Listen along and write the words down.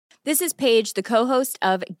This is Paige, the co-host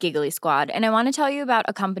of Giggly Squad, and I want to tell you about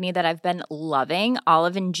a company that I've been loving,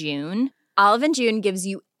 Olive & June. Olive & June gives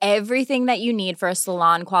you everything that you need for a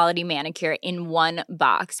salon-quality manicure in one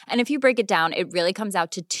box. And if you break it down, it really comes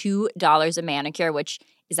out to $2 a manicure, which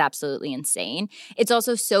is absolutely insane. It's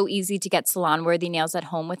also so easy to get salon-worthy nails at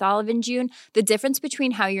home with Olive & June. The difference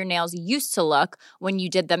between how your nails used to look when you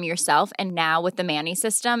did them yourself and now with the Mani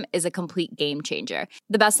system is a complete game changer.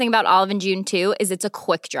 The best thing about Olive & June, too, is it's a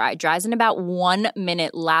quick dry. Dries in about 1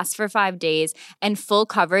 minute, lasts for 5 days, and full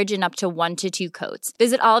coverage in up to 1 to 2 coats.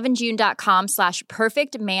 Visit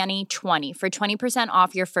oliveandjune.com/perfectmani20 for 20%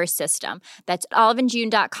 off your first system. That's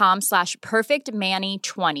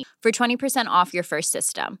oliveandjune.com/perfectmani20 for 20% off your first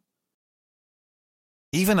system.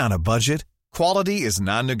 Even on a budget, quality is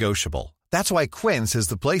non-negotiable. That's why Quince is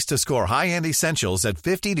the place to score high-end essentials at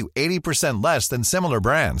 50 to 80% less than similar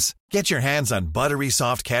brands. Get your hands on buttery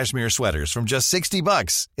soft cashmere sweaters from just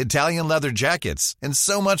 $60, Italian leather jackets, and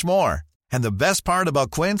so much more. And the best part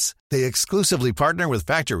about Quince, they exclusively partner with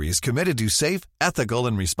factories committed to safe, ethical,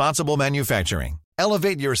 and responsible manufacturing.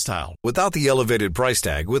 Elevate your style without the elevated price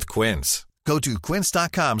tag with Quince. Go to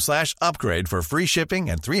quince.com/upgrade for free shipping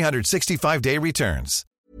and 365-day returns.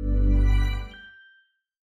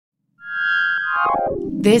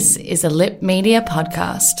 This is a Lip Media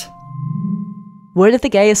podcast. Word of the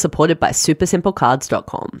Gay is supported by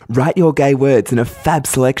SuperSimpleCards.com. Write your gay words in a fab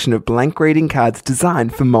selection of blank greeting cards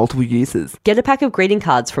designed for multiple uses. Get a pack of greeting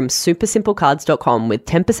cards from SuperSimpleCards.com with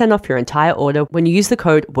 10% off your entire order when you use the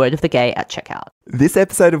code Word of the Gay at checkout. This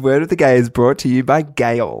episode of Word of the Gay is brought to you by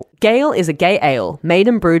Gale. Gale is a gay ale made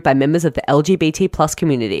and brewed by members of the LGBT+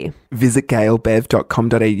 community. Visit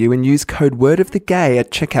galebev.com.au and use code Word of the Gay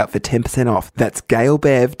at checkout for 10% off. That's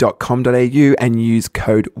galebev.com.au and use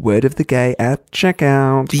code Word of the Gay at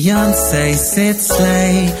checkout. Beyonce said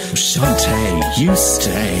slay, Shantae, you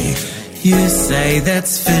stay. You say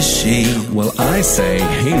that's fishy, well I say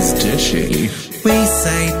he's dishy. We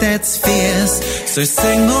say that's fierce, so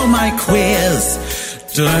sing all my queers.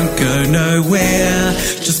 Don't go nowhere,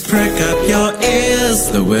 just prick up your ears.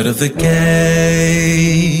 The Word of the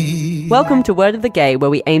Gay. Welcome to Word of the Gay, where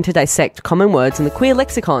we aim to dissect common words in the queer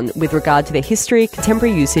lexicon with regard to their history,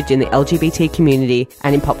 contemporary usage in the LGBT community,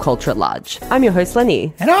 and in pop culture at large. I'm your host,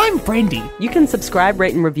 Lenny. And I'm Brendy. You can subscribe,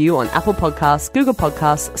 rate, and review on Apple Podcasts, Google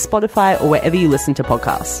Podcasts, Spotify, or wherever you listen to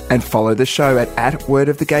podcasts. And follow the show at Word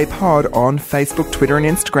of the Gay Pod on Facebook, Twitter, and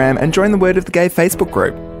Instagram, and join the Word of the Gay Facebook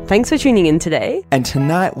group. Thanks for tuning in today. And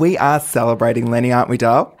tonight we are celebrating Lenny, aren't we,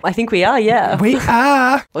 doll? I think we are, yeah. We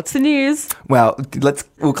are. What's the news? Well,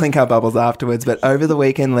 we'll clink our bubbles afterwards, but over the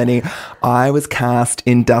weekend, Lenny, I was cast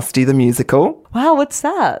in Dusty the Musical. Wow, what's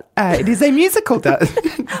that? It is a musical.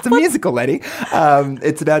 It's a musical, Lenny.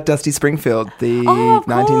 It's about Dusty Springfield, the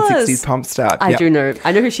 1960s pop star. I do know.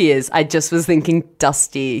 I know who she is. I just was thinking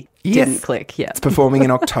Dusty didn't click. Yeah, it's performing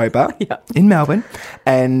in October in Melbourne,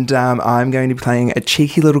 and I'm going to be playing a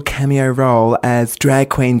cheeky little cameo role as drag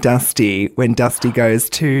queen Dusty when Dusty goes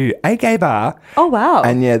to a gay bar. Oh wow!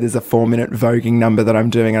 And yeah, there's a 4-minute voguing number that I'm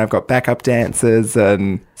doing, and I've got backup dancers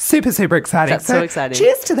and super exciting. That's so exciting.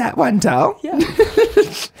 Cheers to that one, doll. Yeah.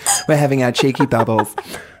 We're having our cheeky bubbles.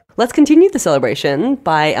 Let's continue the celebration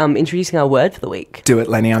by introducing our word for the week. Do it,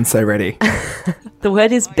 Lenny. I'm so ready. The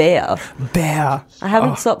word is bear. Bear. I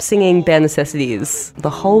haven't stopped singing Bare Necessities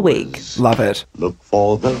the whole week. Love it. Look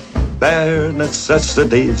for the bare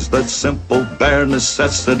necessities, the simple bare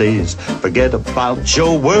necessities. Forget about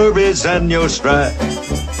your worries and your strife.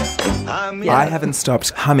 I haven't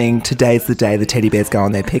stopped humming Today's the Day the Teddy Bears Go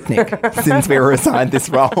on Their Picnic since we were assigned this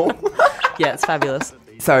role. Yeah, it's fabulous.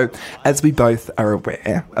 So, as we both are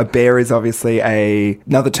aware, a bear is obviously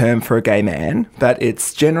another term for a gay man, but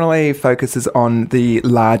it generally focuses on the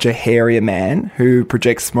larger, hairier man who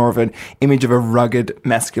projects more of an image of a rugged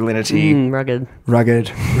masculinity. Rugged.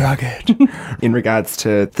 In regards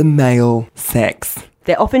to the male sex.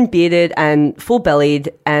 They're often bearded and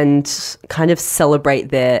full-bellied and kind of celebrate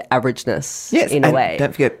their averageness in a way.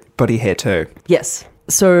 Don't forget body hair too. Yes.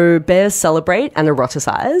 So bears celebrate and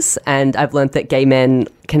eroticize, and I've learned that gay men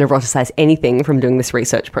can eroticize anything from doing this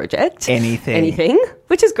research project. Anything,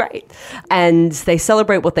 which is great. And they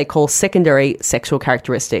celebrate what they call secondary sexual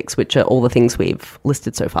characteristics, which are all the things we've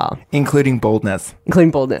listed so far. Including baldness.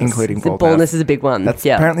 Baldness is a big one. That's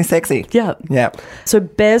apparently sexy. Yeah. So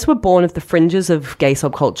bears were born of the fringes of gay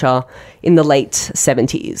subculture in the late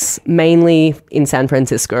 70s, mainly in San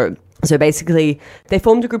Francisco. So basically, they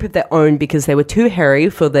formed a group of their own because they were too hairy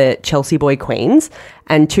for the Chelsea Boy Queens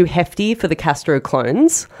and too hefty for the Castro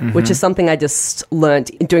clones, which is something I just learnt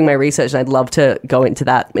doing my research, and I'd love to go into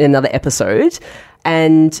that in another episode.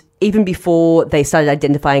 And even before they started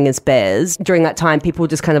identifying as bears, during that time, people would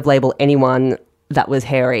just kind of label anyone that was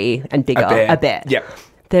hairy and bigger a bear. Yep.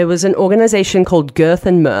 There was an organisation called Girth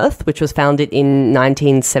and Mirth, which was founded in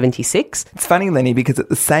 1976. It's funny, Lenny, because at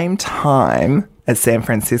the same time as San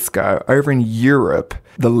Francisco, over in Europe,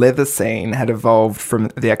 the leather scene had evolved from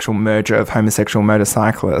the actual merger of homosexual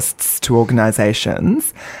motorcyclists to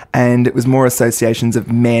organisations, and it was more associations of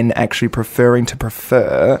men actually preferring to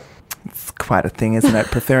prefer... It's quite a thing, isn't it?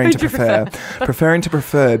 Preferring to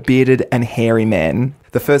prefer bearded and hairy men.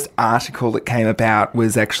 The first article that came about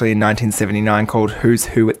was actually in 1979 called Who's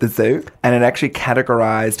Who at the Zoo, and it actually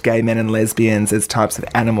categorised gay men and lesbians as types of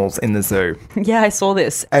animals in the zoo. Yeah, I saw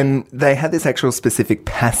this. And they had this actual specific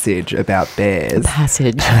passage about bears.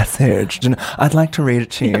 Passage. And I'd like to read it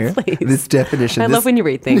to you. Please. This definition. I love when you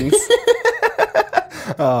read things.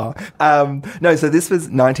 No, so this was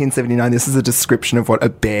 1979. This is a description of what a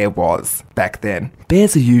bear was back then.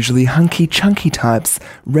 Bears are usually hunky, chunky types,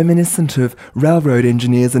 reminiscent of railroad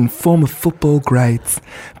engineers and former football greats.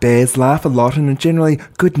 Bears laugh a lot and are generally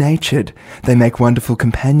good-natured. They make wonderful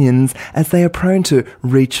companions as they are prone to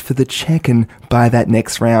reach for the check and buy that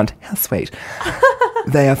next round. How sweet.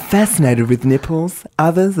 They are fascinated with nipples,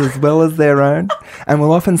 others as well as their own, and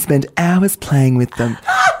will often spend hours playing with them.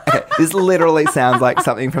 Okay, this literally sounds like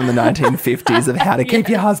something from the 1950s of how to keep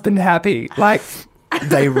your husband happy. Like,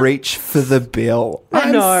 they reach for the bill.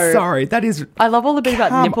 I'm sorry, that is... I love all the bit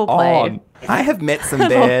about nipple play. I have met some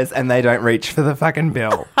bears and they don't reach for the fucking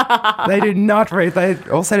bill. They do not reach. They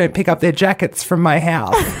also don't pick up their jackets from my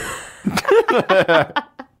house.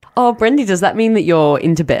 Oh, Brendy, does that mean that you're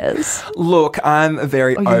into bears? Look, I'm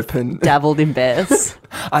very open. Dabbled in bears?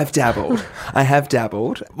 I've dabbled. I have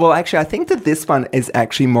dabbled. Well, actually, I think that this one is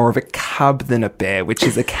actually more of a cub than a bear, which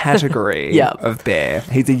is a category of bear.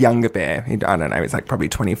 He's a younger bear. I don't know. He's like probably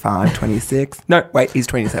 25, 26. No, wait, he's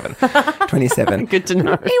 27. 27. Good to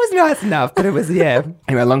know. He was nice enough, but it was, yeah.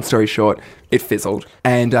 Anyway, long story short, it fizzled.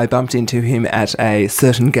 And I bumped into him at a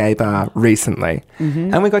certain gay bar recently.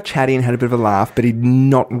 Mm-hmm. And we got chatty and had a bit of a laugh, but he'd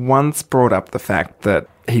not once brought up the fact that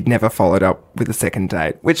he'd never followed up with a second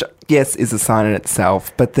date, which, yes, is a sign in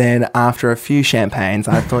itself. But then after a few champagnes,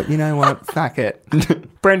 I thought, you know what, fuck it.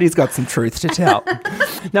 Brendy's got some truth to tell.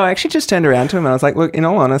 No, I actually just turned around to him and I was like, look, in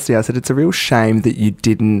all honesty, I said, it's a real shame that you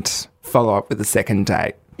didn't follow up with a second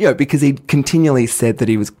date. You know, because he continually said that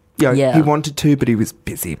he was, you know, he wanted to, but he was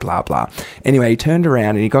busy, blah, blah. Anyway, he turned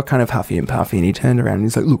around and he got kind of huffy and puffy and he turned around and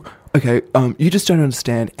he's like, look, okay, you just don't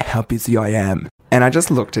understand how busy I am. And I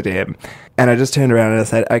just looked at him and I just turned around and I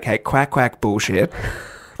said, okay, quack, quack, bullshit.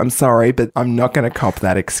 I'm sorry, but I'm not going to cop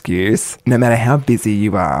that excuse. No matter how busy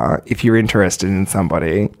you are, if you're interested in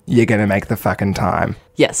somebody, you're going to make the fucking time.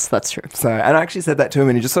 Yes, that's true. So, and I actually said that to him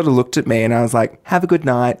and he just sort of looked at me and I was like, have a good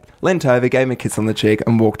night, leant over, gave him a kiss on the cheek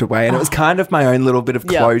and walked away. And it was kind of my own little bit of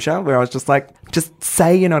closure where I was just like, just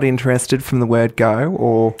say you're not interested from the word go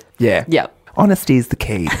or, honesty is the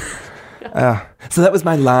key. So that was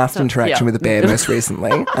my last interaction with a bear most recently,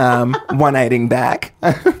 180ing back.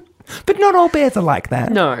 But not all bears are like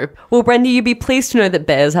that. No. Well, Brendy, you'd be pleased to know that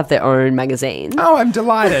bears have their own magazine. Oh, I'm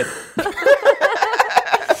delighted.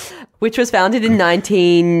 Which was founded in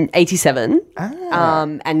 1987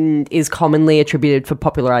 and is commonly attributed for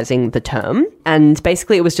popularising the term. And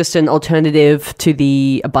basically it was just an alternative to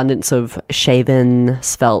the abundance of shaven,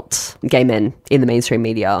 svelte gay men in the mainstream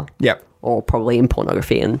media. Yep. Or probably in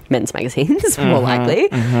pornography and men's magazines, more likely,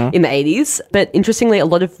 in the 80s. But interestingly, a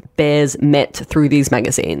lot of bears met through these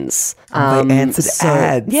magazines. They answered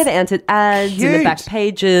ads. Yeah, they answered ads in the back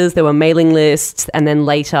pages. There were mailing lists. And then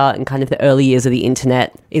later, in kind of the early years of the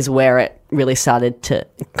internet, is where it really started to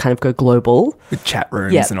kind of go global. With chat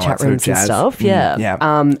rooms and all that sort of jazz. And stuff, yeah.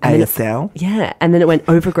 ASL. And then it went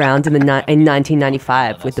overground in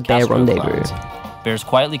 1995 with the Bear Rendezvous. Bears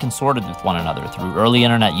quietly consorted with one another through early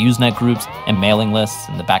internet Usenet groups and mailing lists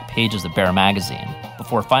and the back pages of Bear magazine,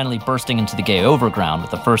 before finally bursting into the gay overground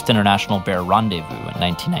with the first International Bear Rendezvous in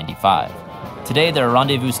 1995. Today, there are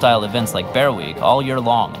rendezvous-style events like Bear Week all year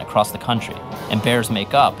long and across the country, and bears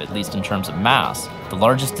make up, at least in terms of mass, the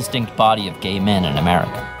largest distinct body of gay men in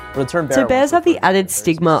America. So bears have the added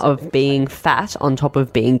stigma of being fat on top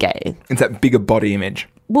of being gay. It's that bigger body image.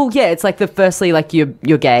 Well, yeah, it's like firstly, like you're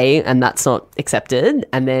gay and that's not accepted,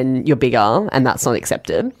 and then you're bigger and that's not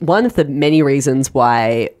accepted. One of the many reasons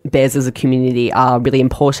why bears as a community are really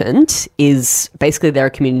important is basically they're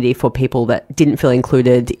a community for people that didn't feel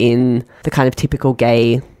included in the kind of typical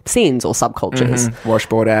gay scenes or subcultures.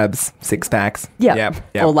 Washboard abs, six packs. Yeah.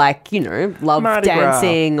 Yep. Or like, you know, love Mardi Gras.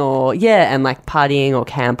 dancing or, and like partying or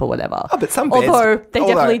camp or whatever. Oh, but some bears... Although they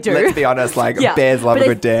definitely do. Let's be honest, like, bears love a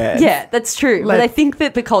good dance. Yeah, that's true. But I think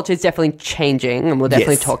that the culture is definitely changing, and we'll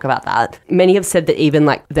definitely talk about that. Many have said that even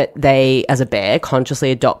like that they, as a bear,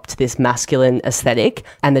 consciously adopt this masculine aesthetic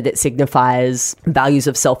and that it signifies values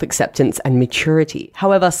of self-acceptance and maturity.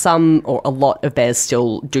 However, some or a lot of bears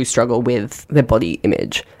still do struggle with their body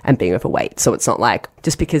image and being overweight. So it's not like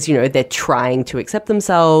just because, you know, they're trying to accept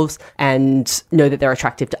themselves and know that they're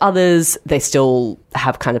attractive to others, they still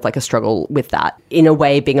have kind of like a struggle with that. In a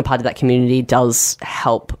way, being a part of that community does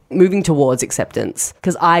help moving towards acceptance.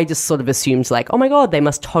 Because I just sort of assumed like, oh my God, they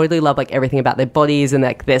must totally love like everything about their bodies and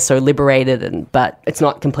like they're so liberated, but it's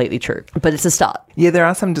not completely true. But it's a start. Yeah, there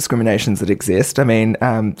are some discriminations that exist. I mean,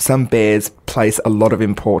 some bears place a lot of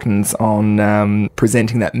importance on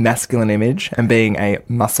presenting that masculine image and being a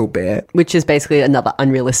muscle bear. Which is basically another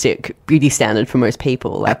unrealistic beauty standard for most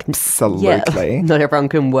people. Like, absolutely. Yeah, not everyone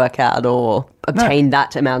can work out or obtain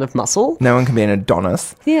that amount of muscle. No one can be an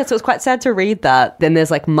Adonis. Yeah, so it's quite sad to read that. Then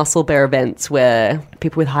there's like muscle bear events where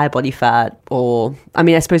people with high body fat or, I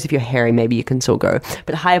mean, I suppose if you're hairy, maybe you can still go,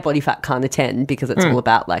 but higher body fat can't attend because it's all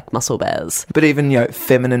about like muscle bears. But even, you know,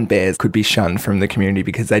 feminine bears could be shunned from the community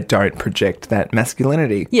because they don't project that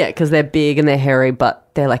masculinity. Yeah, because they're big and they're hairy, but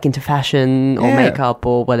they're like into fashion or makeup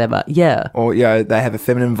or whatever. Yeah. Or, you know, they have a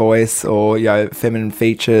feminine voice or, you know, feminine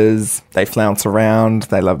features. They flounce around.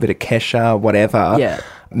 They love a bit of Kesha, whatever. Yeah.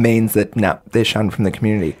 Means that, they're shunned from the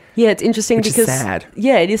community. Yeah, it's interesting which because... is sad.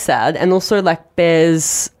 Yeah, it is sad. And also, like,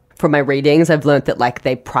 bears... From my readings, I've learned that, like,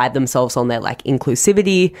 they pride themselves on their, like,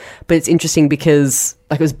 inclusivity. But it's interesting because,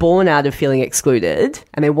 like, it was born out of feeling excluded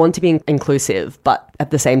and they want to be inclusive, but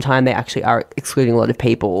at the same time, they actually are excluding a lot of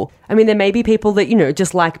people. I mean, there may be people that, you know,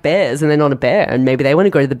 just like bears and they're not a bear and maybe they want to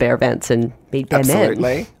go to the bear events and meet bear men.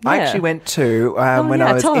 Absolutely. I actually went to, when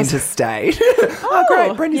I was interstate. Oh,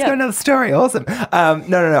 great. Brenda's got another story. Awesome.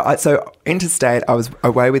 No. So interstate, I was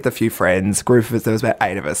away with a few friends, group of us, there was about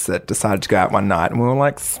 8 of us that decided to go out one night and we were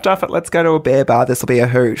like, stuff it, let's go to a bear bar. This will be a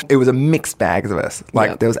hoot. It was a mixed bag of us.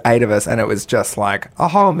 Like there was 8 of us and it was just like a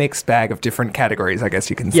whole mixed bag of different categories, I guess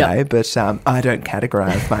you can say. But I don't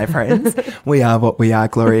categorize my friends. We are what we are,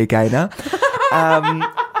 Gloria Gaynor.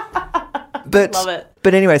 But, love it.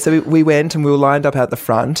 But anyway, so we went and we were lined up out the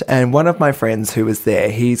front and one of my friends who was there,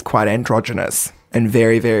 he's quite androgynous and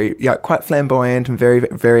very, very, quite flamboyant and very,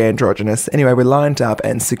 very androgynous. Anyway, we lined up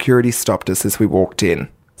and security stopped us as we walked in.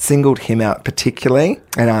 Singled him out particularly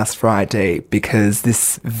and asked for ID because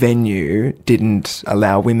this venue didn't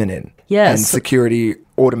allow women in. Yes. And security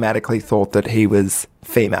automatically thought that he was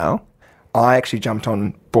female. I actually jumped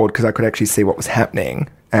on board because I could actually see what was happening.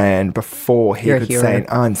 And before he could say,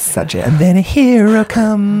 I'm such a... And then a hero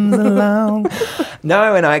comes along.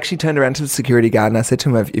 No, and I actually turned around to the security guard and I said to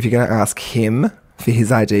him, if you're going to ask him for his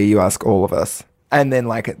ID, you ask all of us. And then,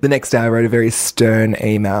 like, the next day I wrote a very stern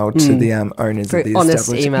email to the owners very of the honest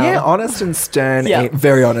establishment. Email. Yeah, honest and stern.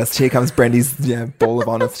 Very honest. Here comes Brendy's ball of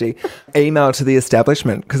honesty. Email to the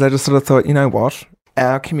establishment because I just sort of thought, you know what?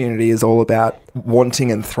 Our community is all about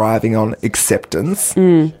wanting and thriving on acceptance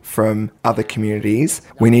from other communities.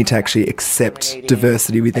 We need to actually accept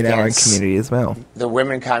diversity within our own community as well. The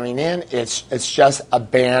women coming in, it's just a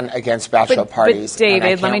ban against bachelor parties. But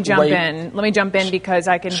David, let me jump in. Let me jump in because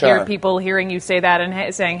I can hear people hearing you say that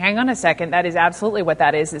and saying, hang on a second, that is absolutely what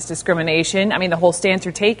that is. It's discrimination. I mean, the whole stance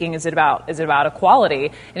you're taking is it about equality.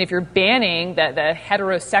 And if you're banning the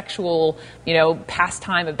heterosexual,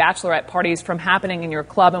 pastime of bachelorette parties from happening in your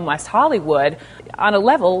club in West Hollywood, on a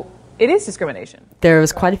level, it is discrimination.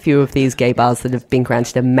 There's quite a few of these gay bars that have been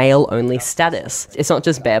granted a male-only status. It's not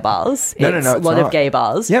just bear bars. It's a lot of gay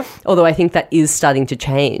bars. Yep. Although I think that is starting to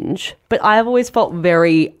change. But I've always felt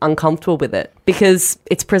very uncomfortable with it because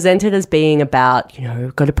it's presented as being about,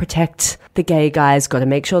 got to protect the gay guys, got to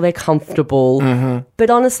make sure they're comfortable. Mm-hmm.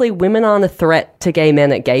 But honestly, women aren't a threat to gay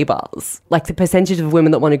men at gay bars. Like the percentage of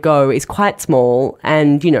women that want to go is quite small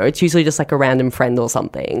and, it's usually just like a random friend or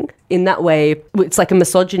something. In that way, it's like a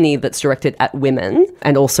misogyny that's directed at women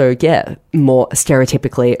and also, more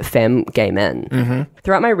stereotypically femme gay men. Mm-hmm.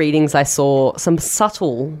 Throughout my readings, I saw some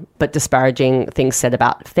subtle but disparaging things said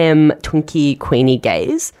about femme, twinkie, queenie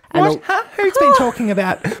gays. What? Who's been talking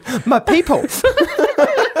about my people?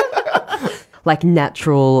 Like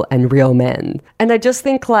natural and real men. And I just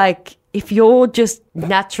think like if you're just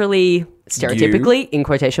naturally, stereotypically, in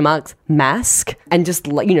quotation marks, mask and just,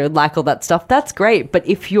 like all that stuff, that's great. But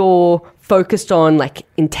if you're focused on like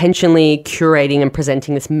intentionally curating and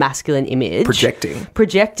presenting this masculine image.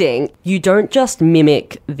 Projecting. You don't just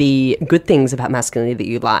mimic the good things about masculinity that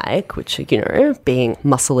you like, which, you know, being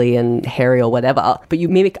muscly and hairy or whatever, but you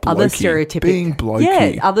mimic other stereotypical... Being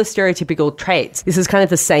blokey. Yeah, other stereotypical traits. This is kind of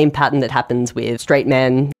the same pattern that happens with straight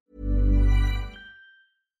men.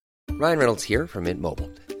 Ryan Reynolds here from Mint Mobile.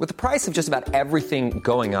 With the price of just about everything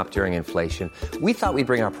going up during inflation, we thought we'd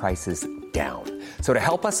bring our prices down. So to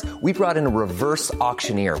help us, we brought in a reverse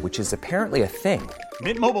auctioneer, which is apparently a thing.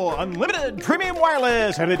 Mint Mobile Unlimited Premium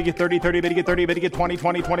Wireless. How to get 30, 30, bit to get 30, bit to get 20,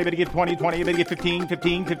 20, 20, bit to get 20, 20, bit to get 15,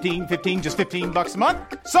 15, 15, 15, just $15 a month?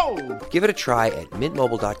 Sold! Give it a try at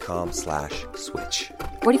mintmobile.com/switch.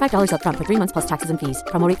 $45 up front for 3 months plus taxes and fees.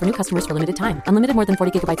 Promo rate for new customers for limited time. Unlimited more than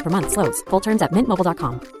 40 gigabytes per month. Slows full terms at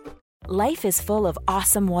mintmobile.com. Life is full of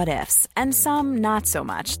awesome what-ifs, and some not so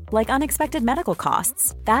much, like unexpected medical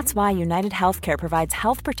costs. That's why United Healthcare provides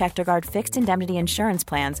Health Protector Guard fixed indemnity insurance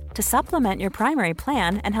plans to supplement your primary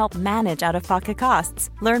plan and help manage out-of-pocket costs.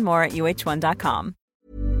 Learn more at uh1.com.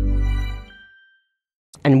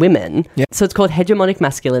 And women. Yep. So it's called hegemonic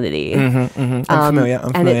masculinity. I'm familiar.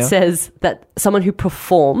 And it says that someone who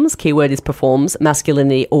performs, keyword is performs,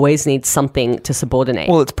 masculinity always needs something to subordinate.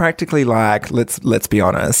 Well, it's practically like, let's be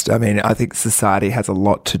honest. I mean, I think society has a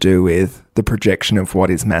lot to do with the projection of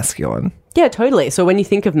what is masculine. Yeah, totally. So when you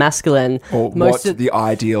think of masculine, or what the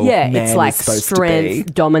ideal man it's like is supposed strength, to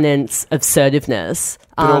be. Dominance, assertiveness.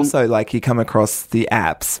 But also, like, you come across the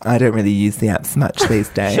apps. I don't really use the apps much these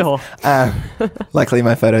days. Sure. Luckily,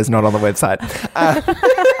 my photo's not on the website.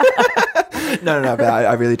 No, but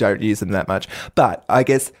I really don't use them that much. But I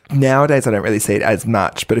guess nowadays I don't really see it as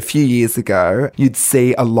much. But a few years ago, you'd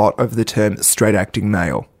see a lot of the term straight acting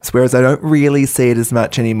male. Whereas I don't really see it as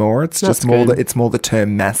much anymore. It's just more the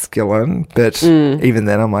term masculine. But even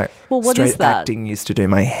then, I'm like, well, what straight is that? Acting used to do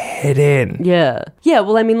my head in. Yeah. Yeah,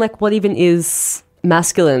 well, I mean, like, what even is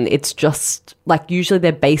masculine? It's just like usually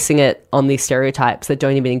they're basing it on these stereotypes that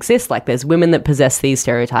don't even exist. Like there's women that possess these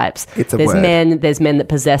stereotypes. There's men that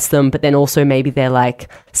possess them, but then also maybe they're like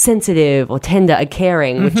sensitive or tender or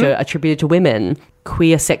caring, which are attributed to women.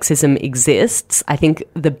 Queer sexism exists. I think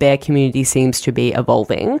the bear community seems to be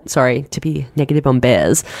evolving. Sorry to be negative on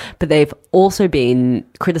bears, but they've also been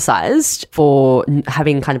criticized for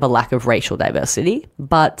having kind of a lack of racial diversity.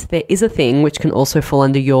 But there is a thing which can also fall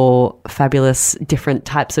under your fabulous different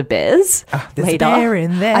types of bears. There's a bear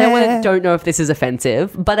in there. I don't know if this is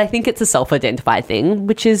offensive, but I think it's a self-identified thing,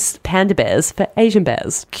 which is panda bears for Asian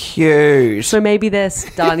bears. Cute. So maybe they're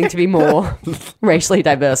starting to be more racially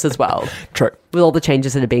diverse as well. True. With all the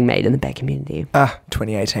changes that are being made in the bear community.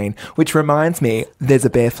 2018. Which reminds me, there's a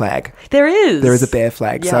bear flag. There is. There is a bear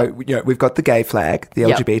flag. Yep. So, you know, we've got the gay flag, the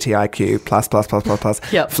LGBTIQ plus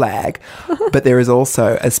flag. But there is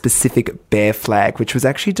also a specific bear flag, which was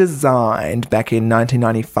actually designed back in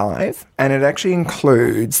 1995. And it actually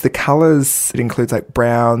includes the colours. It includes like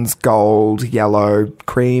browns, gold, yellow,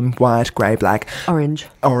 cream, white, grey, black. Orange.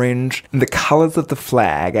 And the colours of the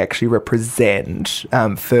flag actually represent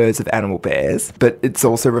furs of animal bears. But it's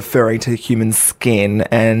also referring to human skin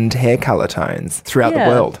and hair colour tones throughout the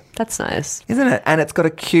world. That's nice. Isn't it? And it's got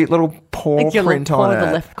a cute little paw print on it.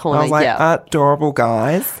 The left corner, I was like, adorable,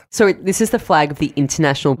 guys. So this is the flag of the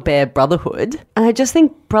International Bear Brotherhood. And I just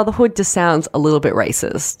think brotherhood just sounds a little bit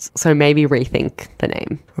racist. So maybe rethink the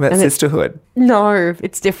name. What about sisterhood? No,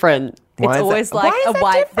 it's different. Why it's always like a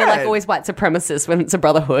white, they're like always white supremacists when it's a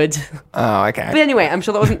brotherhood. Oh, okay. But anyway, I'm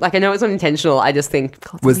sure that wasn't, like, I know it was unintentional. I just think.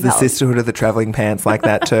 Was the sisterhood of the travelling pants like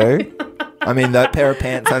that too? I mean, that pair of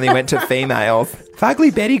pants only went to females. If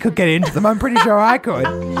Ugly Betty could get into them, I'm pretty sure I could.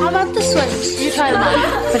 How about the sweaters? You try them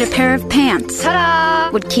on. But a pair of pants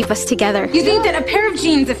would keep us together. You think that a pair of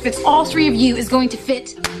jeans that fits all three of you is going to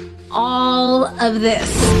fit all of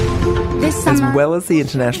this? As well as the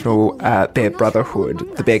International Bear Brotherhood,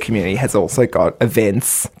 the bear community has also got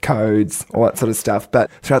events, codes, all that sort of stuff.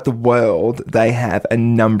 But throughout the world, they have a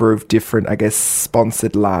number of different, I guess,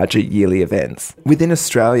 sponsored larger yearly events. Within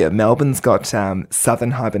Australia, Melbourne's got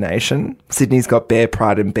Southern Hibernation, Sydney's got Bear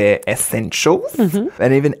Pride and Bear Essentials,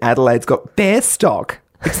 and even Adelaide's got Bear Stock.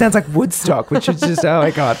 It sounds like Woodstock, which is just, oh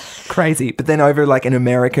my God, crazy. But then over like in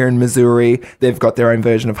America and Missouri, they've got their own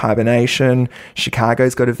version of hibernation.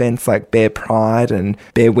 Chicago's got events like Bear Pride and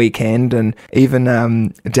Bear Weekend. And even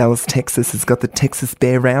Dallas, Texas has got the Texas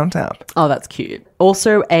Bear Roundup. Oh, that's cute.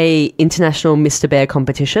 Also a international Mr. Bear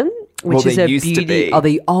competition. Which is a beauty. Used to be,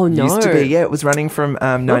 yeah. It was running from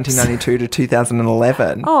 1992 to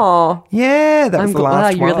 2011. Oh. Yeah, that was the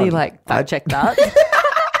last one. You really fact checked that.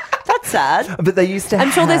 sad. But they used to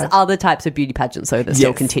I'm sure there's other types of beauty pageants, though, that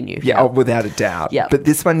still continue. Yeah, without a doubt. Yeah. But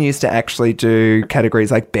this one used to actually do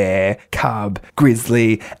categories like bear, cub,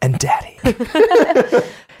 grizzly, and daddy.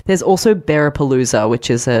 There's also Bearapalooza, which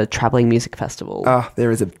is a traveling music festival. Oh, there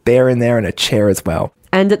is a bear in there and a chair as well.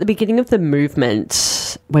 And at the beginning of the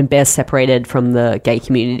movement, when bears separated from the gay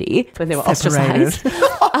community, when they were ostracized,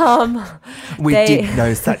 we did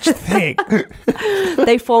no such thing.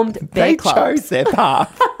 They formed bear clubs. They chose their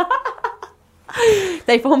path.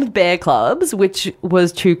 They formed bear clubs, which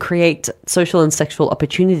was to create social and sexual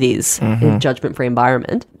opportunities in a judgment-free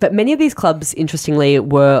environment. But many of these clubs, interestingly,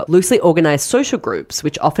 were loosely organized social groups,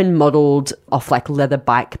 which often modeled off like leather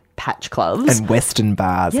bike patch clubs. And Western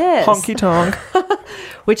bars. Yes. Honky tonk.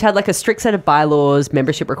 Which had like a strict set of bylaws,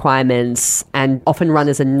 membership requirements, and often run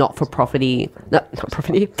as a not-for-profit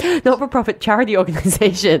charity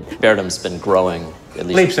organization. Beardom's been growing at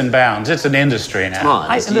least leaps and bounds. It's an industry now.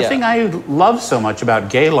 And the thing I love so much about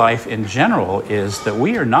gay life in general is that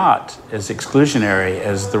we are not as exclusionary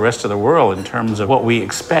as the rest of the world in terms of what we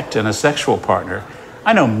expect in a sexual partner.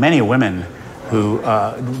 I know many women who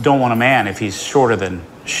don't want a man if he's shorter than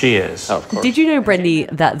she is. Oh, of course. Did you know, Brendy,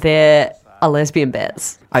 that there are lesbian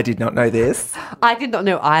bears? I did not know this. I did not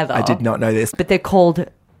know either. I did not know this. But they're called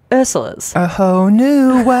Ursulas. A whole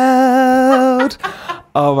new world.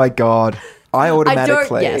 Oh my God. I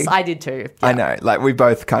automatically... Yes, I did too. Yeah. I know. Like, we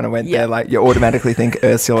both kind of went there. Like, you automatically think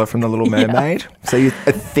Ursula from The Little Mermaid. So you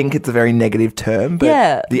think it's a very negative term,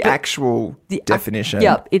 but the actual definition...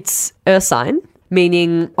 it's ursine,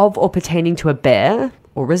 meaning of or pertaining to a bear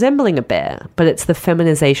or resembling a bear, but it's the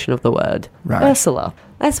feminization of the word. Right. Ursula.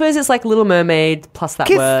 I suppose it's like Little Mermaid plus that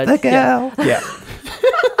Kiss word. the girl. Yeah.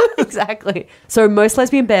 Exactly. So most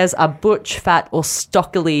lesbian bears are butch, fat, or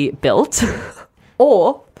stockily built,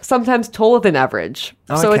 or sometimes taller than average.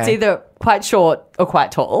 So it's either quite short or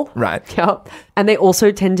quite tall. Right. Yep. And they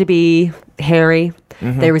also tend to be hairy.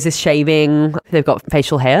 They resist shaving. They've got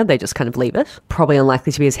facial hair. They just kind of leave it. Probably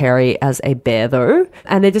unlikely to be as hairy as a bear, though.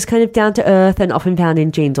 And they're just kind of down to earth and often found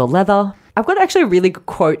in jeans or leather. I've got actually a really good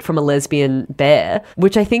quote from a lesbian bear,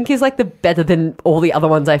 which I think is like the better than all the other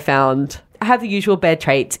ones I found. I have the usual bear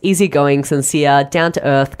traits: easygoing, sincere, down to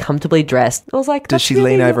earth, comfortably dressed. I was like, does she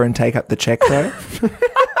lean over and take up the check though?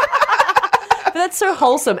 But that's so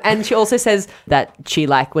wholesome. And she also says that she,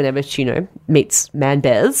 like, whenever she, meets man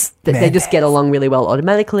bears, that they just get along really well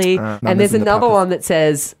automatically. And there's another one that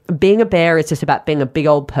says, being a bear is just about being a big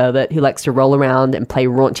old pervert who likes to roll around and play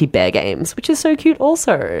raunchy bear games, which is so cute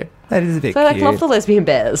also. That is a bit cute. So I love the lesbian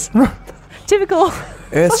bears. Typical.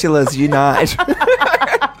 Ursulas unite.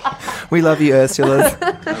 We love you, Ursulas.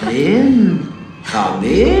 Come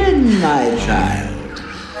in, my child.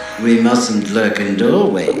 We mustn't lurk in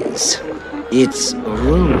doorways. It's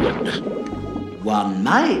rude. One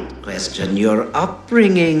might question your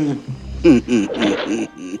upbringing.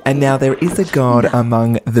 And now there is a god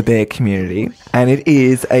among the bear community, and it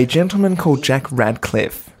is a gentleman called Jack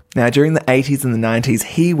Radcliffe. Now, during the 80s and the 90s,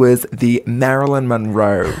 he was the Marilyn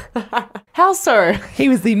Monroe. How so? He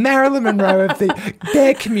was the Marilyn Monroe of the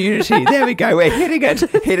bear community. There we go. We're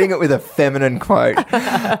hitting it with a feminine quote.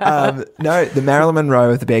 No, the Marilyn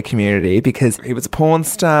Monroe of the bear community, because he was a porn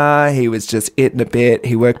star. He was just it and a bit.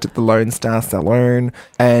 He worked at the Lone Star Saloon,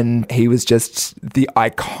 and he was just the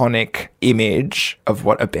iconic image of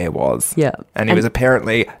what a bear was. Yeah. And he was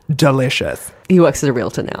apparently delicious. He works as a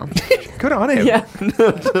realtor now. Good on him. Yeah.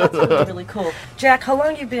 That's really cool. Jack, how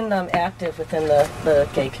long have you been active within the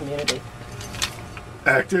gay community?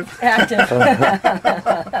 Active? Active.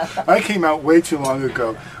 I came out way too long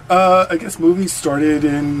ago. I guess movies started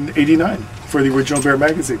in '89 for the original Bear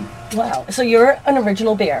magazine. Wow. So you're an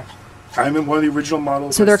original bear. I'm in one of the original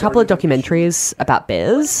models. So there are a couple of documentaries about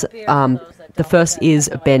bears. The first is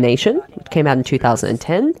Bear Nation, which came out in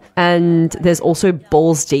 2010. And there's also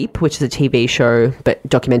Balls Deep, which is a TV show, but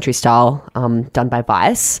documentary style, done by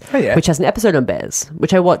Vice, which has an episode on bears,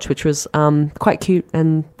 which I watched, which was quite cute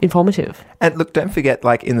and informative. And look, don't forget,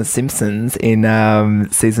 like in The Simpsons, in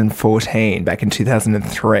season 14, back in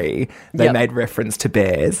 2003, they made reference to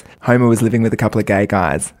bears. Homer was living with a couple of gay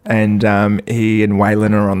guys, and he and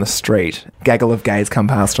Waylon are on the street. Gaggle of gays come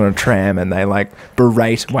past on a tram, and they like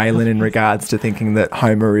berate Waylon in regards to thinking that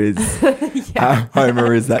Homer is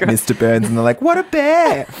Homer is that Mr. Burns, and they're like, "What a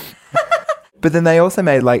bear!" But then they also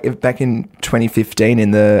made, like, back in 2015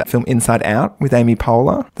 in the film Inside Out with Amy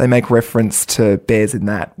Poehler, they make reference to bears in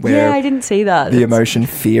that. Where I didn't see that. The emotion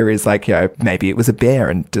fear is like, maybe it was a bear,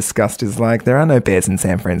 and disgust is like, there are no bears in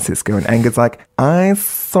San Francisco, and anger's like, I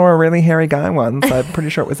saw a really hairy guy once, I'm pretty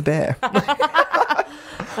sure it was a bear.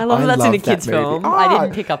 I love that's in a that kids' movie. film. I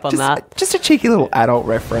didn't pick up on that. Just a cheeky little adult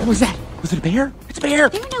reference. What was that? Was it a bear? It's a bear.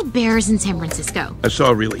 There were no bears in San Francisco. I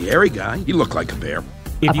saw a really hairy guy. He looked like a bear.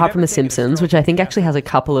 Apart from The Simpsons, which I think actually has a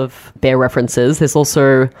couple of bear references, there's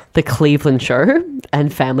also The Cleveland Show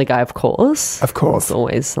and Family Guy, of course. Of course. There's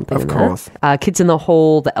always something Of in course. there. Kids in the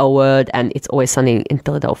Hall, The L Word, and It's Always Sunny in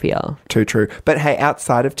Philadelphia. Too true. But hey,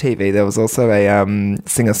 outside of TV, there was also a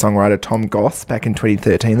singer-songwriter, Tom Goss, back in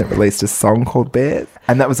 2013 that released a song called Bears.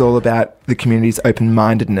 And that was all about the community's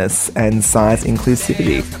open-mindedness and size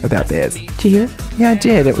inclusivity about bears. Did you hear it? Yeah, I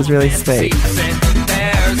did. It was really sweet.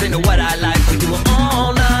 Bears into what I like. We do them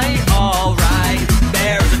all night, all right.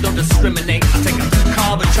 Bears don't discriminate. I take a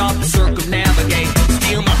carbon chop to circumnavigate.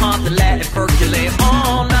 Steal my heart, the let it percolate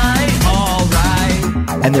all night, all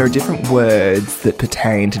right. And there are different words that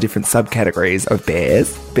pertain to different subcategories of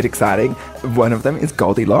bears. Bit exciting. One of them is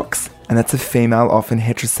Goldilocks. And that's a female, often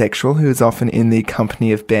heterosexual, who is often in the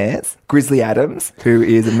company of bears. Grizzly Adams, who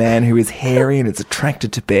is a man who is hairy and is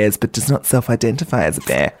attracted to bears, but does not self-identify as a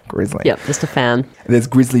bear. Grizzly. Yep, just a fan. There's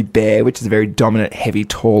Grizzly Bear, which is a very dominant, heavy,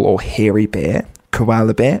 tall, or hairy bear.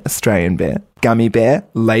 Koala bear, Australian bear. Gummy bear,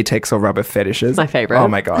 latex or rubber fetishes. My favourite. Oh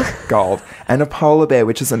my God, gold. And a polar bear,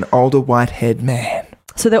 which is an older, white-haired man.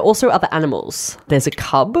 So there are also other animals. There's a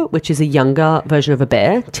cub, which is a younger version of a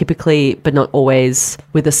bear, typically, but not always,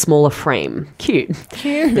 with a smaller frame. Cute.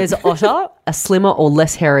 There's an otter, a slimmer or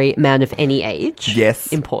less hairy man of any age.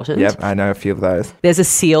 Yes. Important. Yep, I know a few of those. There's a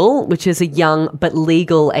seal, which is a young but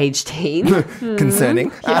legal age teen.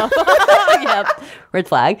 Concerning. Yep. Red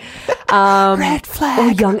flag. Red flag.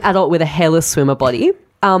 Or young adult with a hairless swimmer body.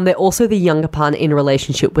 They're also the younger partner in a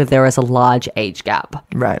relationship where there is a large age gap.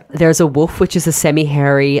 Right. There's a wolf, which is a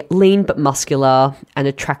semi-hairy, lean but muscular, and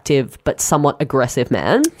attractive but somewhat aggressive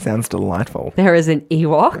man. Sounds delightful. There is an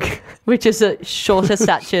Ewok, which is a shorter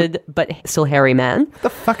statured but still hairy man.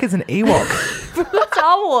 The fuck is an Ewok?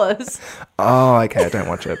 Star Wars. Oh, okay, I don't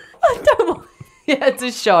watch it. Yeah, it's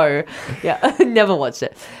a show. Yeah, I never watched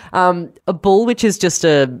it. A bull, which is just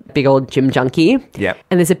a big old gym junkie. Yep.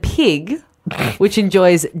 And there's a pig, which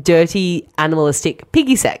enjoys dirty, animalistic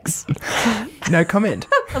piggy sex. No comment.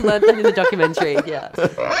 I learned that in the documentary, yeah.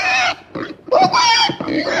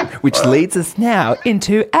 Which leads us now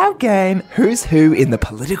into our game, Who's Who in the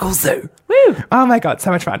Political Zoo. Woo! Oh my God, so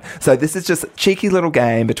much fun. So this is just a cheeky little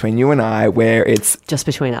game between you and I where it's... Just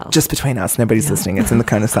between us. Just between us. Nobody's listening. It's in the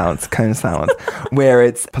cone of silence. Cone of silence. Where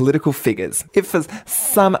it's political figures. If for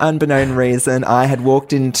some unbeknown reason I had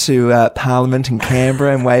walked into Parliament in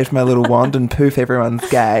Canberra and waved my little wand and poof, everyone's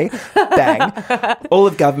gay, bang, all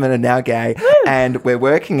of government are now gay. And we're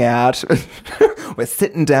working out, we're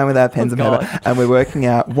sitting down with our pens and paper, and we're working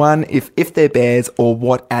out, one, if they're bears or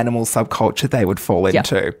what animal subculture they would fall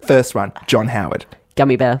into. First one, John Howard.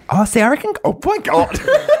 Gummy bear. Oh, see, I reckon, oh my God.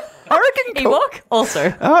 I reckon... Ewok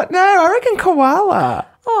also. Oh, no, I reckon koala.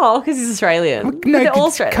 Oh, because he's Australian. No, they're all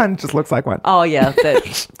Australian. Kind of just looks like one. Oh, yeah,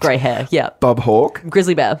 the grey hair, yeah. Bob Hawke.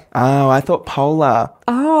 Grizzly bear. Oh, I thought polar.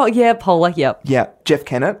 Oh, yeah, polar, yep. Yeah, Jeff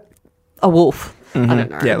Kennett. A wolf. Mm-hmm. I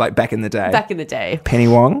don't know. Yeah, like back in the day. Back in the day. Penny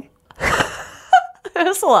Wong.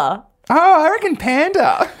 Ursula. Oh, I reckon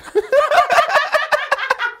panda.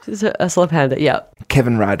 She's a Ursula panda, yeah.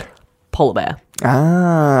 Kevin Rudd. Polar bear.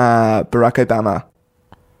 Ah, Barack Obama.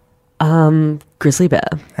 Grizzly bear.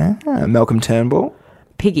 Ah, Malcolm Turnbull.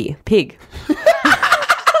 Piggy. Pig.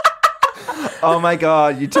 Oh my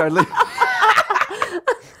God, you totally...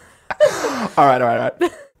 All right.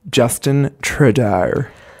 Justin Trudeau.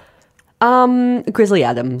 Grizzly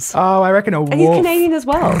Adams. Oh, I reckon a wolf. And he's Canadian as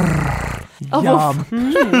well. Yum.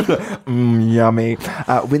 Yummy.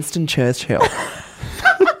 Winston Churchill.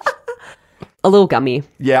 A little gummy.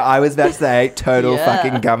 Yeah, I was about to say total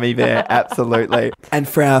fucking gummy bear. Absolutely. And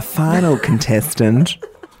for our final contestant,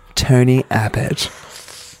 Tony Abbott.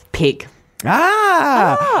 Pig. You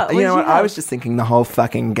know what? I was just thinking the whole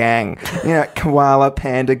fucking gang. You know, koala,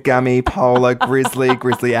 panda, gummy, polar,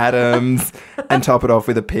 grizzly Adams, and top it off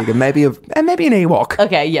with a pig and maybe an Ewok.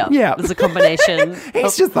 Okay, yeah. There's a combination.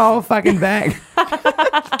 He's just the whole fucking bag.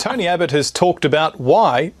 Tony Abbott has talked about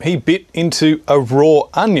why he bit into a raw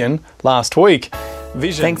onion last week.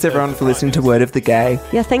 Thanks everyone for listening to Word of the Gay.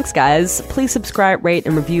 Yeah, thanks guys. Please subscribe, rate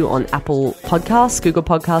and review on Apple Podcasts, Google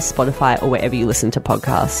Podcasts, Spotify or wherever you listen to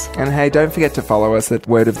podcasts. And hey, don't forget to follow us at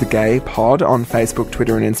Word of the Gay Pod on Facebook,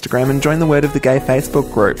 Twitter and Instagram and join the Word of the Gay Facebook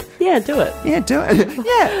group. Yeah, do it. Yeah, do it.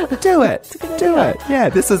 Yeah, do it. Do it. Yeah,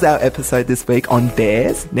 this was our episode this week on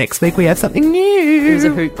bears. Next week we have something new. It was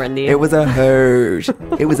a hoot, Brendy. It was a hoot.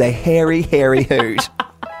 It was a hairy hoot.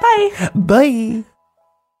 Bye. Bye.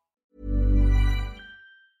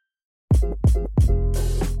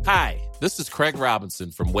 Hi, This is Craig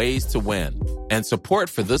Robinson from Ways to Win, and support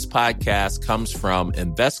for this podcast comes from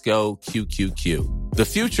Invesco QQQ. The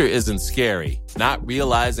future isn't scary. Not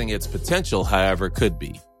realizing its potential, however, could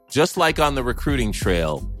be. Just like on the recruiting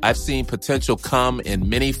trail, I've seen potential come in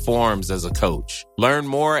many forms as a coach. Learn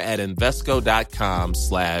more at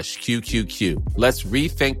Invesco.com/QQQ. Let's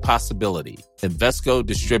rethink possibility. Invesco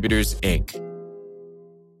Distributors, Inc.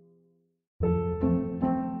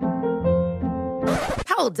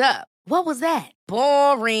 Hold up. What was that?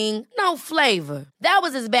 Boring. No flavor. That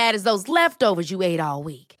was as bad as those leftovers you ate all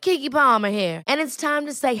week. Keke Palmer here, and it's time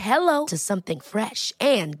to say hello to something fresh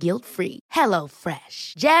and guilt-free. Hello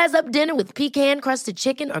Fresh. Jazz up dinner with pecan-crusted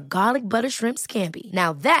chicken or garlic butter shrimp scampi.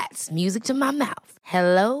 Now that's music to my mouth.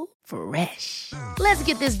 Hello Fresh. Let's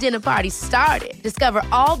get this dinner party started. Discover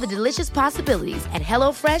all the delicious possibilities at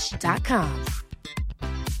HelloFresh.com.